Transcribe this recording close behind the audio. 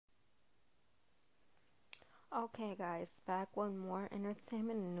Okay, guys, back with more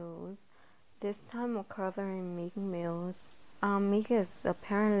entertainment news. This time we're covering Meek Mills. Meek is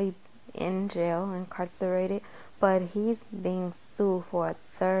apparently in jail, incarcerated, but he's being sued for a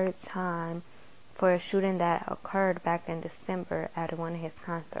third time for a shooting that occurred back in December at one of his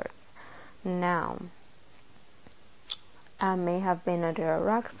concerts. Now, I may have been under a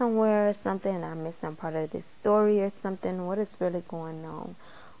rock somewhere or something. I missed some part of this story or something. What is really going on?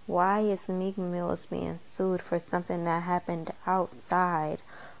 Why is Meek Mills being sued for something that happened outside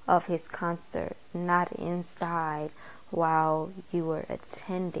of his concert, not inside while you were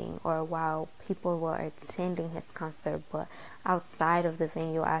attending or while people were attending his concert, but outside of the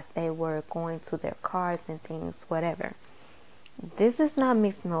venue as they were going to their cars and things, whatever? This is not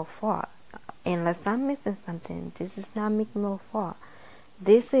Meek Mill's fault. Unless I'm missing something, this is not Meek Mill's fault.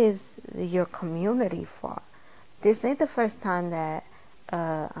 This is your community fault. This ain't the first time that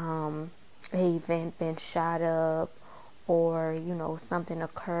an event been shot up or something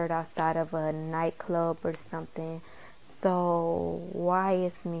occurred outside of a nightclub or something. So why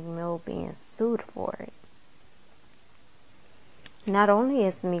is Meek Mill being sued for it? Not only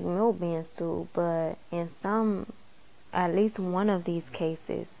is Meek Mill being sued, but in at least one of these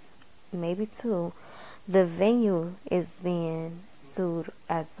cases, maybe two, the venue is being sued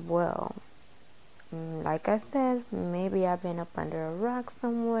as well. Like I said, maybe I've been up under a rock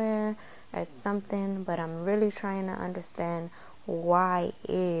somewhere or something, but I'm really trying to understand why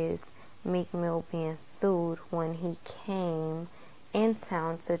is Meek Mill being sued when he came in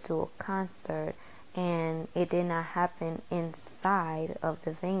town to do a concert and it did not happen inside of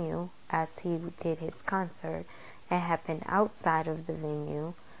the venue as he did his concert. It happened outside of the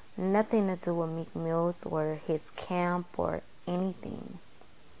venue. Nothing to do with Meek Mills or his camp or anything.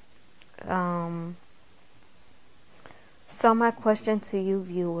 So my question to you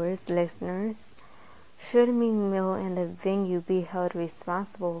viewers, listeners, should Meek Mill and the venue be held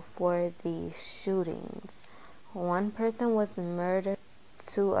responsible for the shootings? One person was murdered,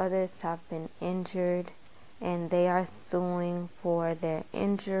 two others have been injured, and they are suing for their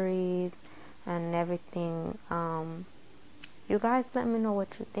injuries and everything. You guys let me know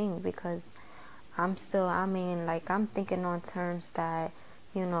what you think, because I'm thinking on terms that,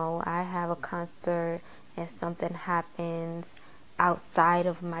 I have a concert and something happens outside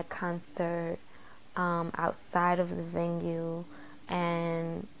of my concert, outside of the venue,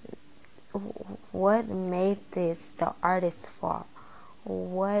 and what made this the artist's fault?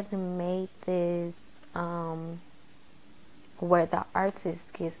 What made this where the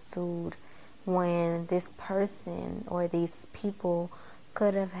artist gets sued when this person or these people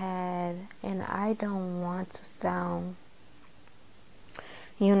could have had, and I don't want to sound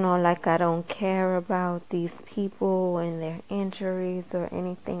like I don't care about these people and their injuries or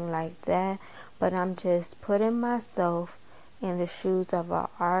anything like that, but I'm just putting myself in the shoes of an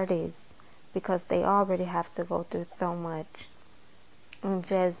artist because they already have to go through so much. And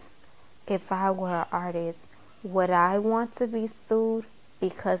just, if I were an artist, would I want to be sued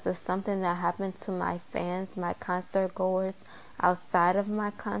because of something that happened to my fans, my concert goers, outside of my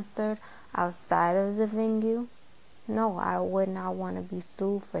concert, outside of the venue? No, I would not want to be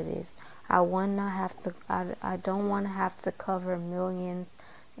sued for this. I don't want to have to cover millions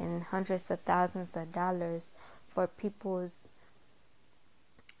and hundreds of thousands of dollars for people's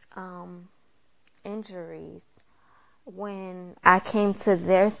injuries when I came to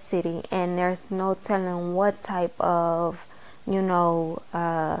their city and there's no telling what type of,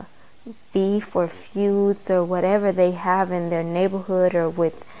 beef or feuds or whatever they have in their neighborhood or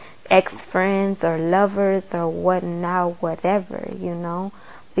with ex-friends or lovers or whatever,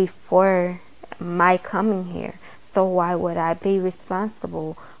 before my coming here. So why would I be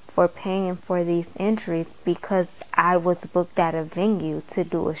responsible for paying for these injuries because I was booked at a venue to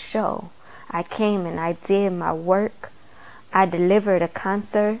do a show? I came and I did my work. I delivered a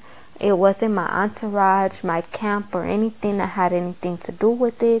concert. It wasn't my entourage, my camp, or anything that had anything to do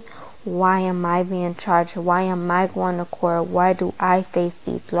with it. Why am I being charged? Why am I going to court? Why do I face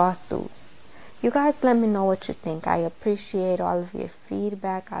these lawsuits? You guys let me know what you think. I appreciate all of your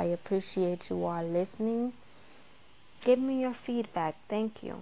feedback. I appreciate you all listening. Give me your feedback. Thank you.